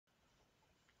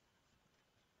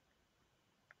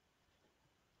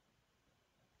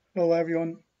Hello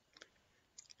everyone.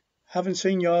 Haven't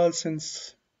seen you all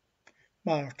since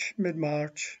March,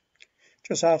 mid-March,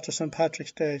 just after St.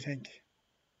 Patrick's Day, I think.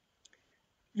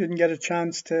 Didn't get a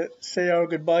chance to say our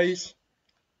goodbyes.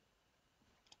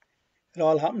 It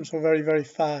all happened so very, very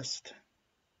fast.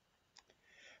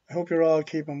 I hope you're all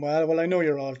keeping well. Well, I know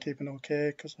you're all keeping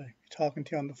okay because I'm talking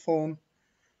to you on the phone,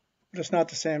 but it's not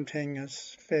the same thing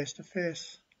as face to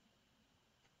face.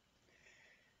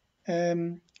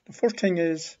 The first thing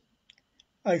is,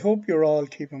 I hope you're all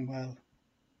keeping well.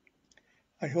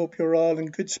 I hope you're all in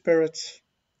good spirits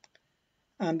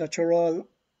and that you're all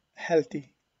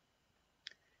healthy.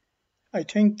 I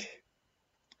think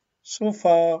so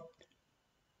far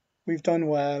we've done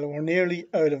well. We're nearly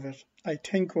out of it. I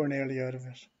think we're nearly out of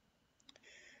it.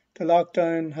 The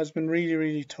lockdown has been really,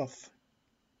 really tough.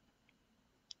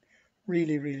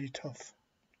 Really, really tough.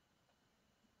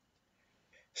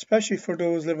 Especially for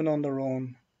those living on their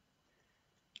own.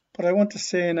 But I want to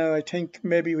say now, I think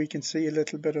maybe we can see a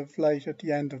little bit of light at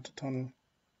the end of the tunnel.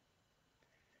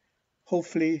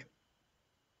 Hopefully,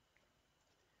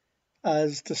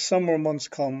 as the summer months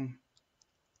come,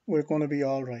 we're going to be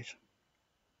all right.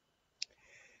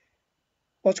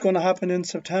 What's going to happen in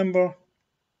September?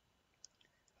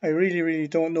 I really, really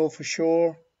don't know for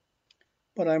sure,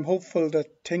 but I'm hopeful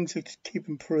that things will keep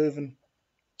improving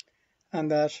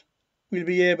and that we'll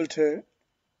be able to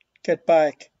get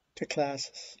back to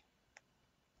classes.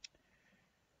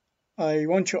 I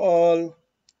want you all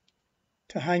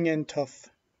to hang in tough.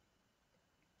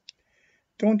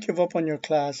 Don't give up on your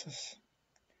classes.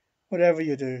 Whatever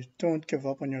you do, don't give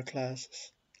up on your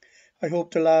classes. I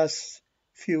hope the last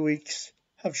few weeks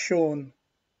have shown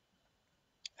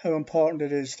how important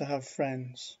it is to have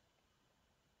friends.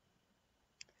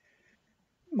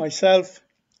 Myself,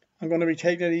 I'm going to be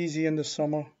taking it easy in the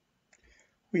summer.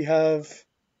 We have,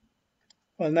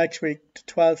 next week, the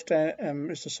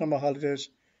 12th is the summer holidays.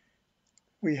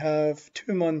 We have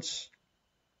 2 months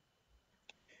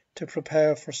to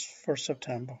prepare for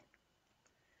September.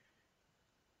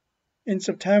 In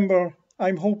September,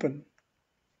 I'm hoping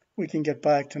we can get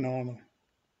back to normal.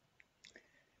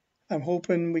 I'm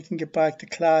hoping we can get back to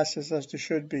classes as they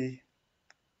should be.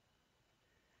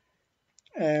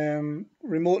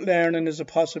 Remote learning is a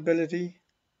possibility,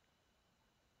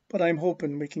 but I'm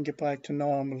hoping we can get back to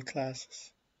normal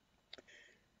classes.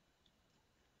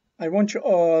 I want you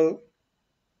all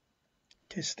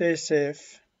to stay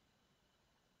safe,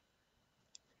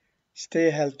 stay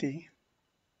healthy,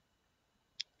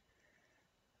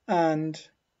 and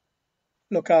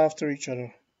look after each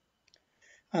other.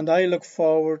 And I look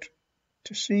forward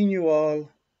to seeing you all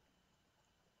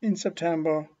in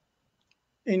September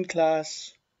in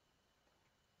class,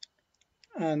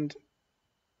 and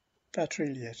that's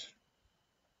really it.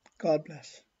 God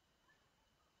bless.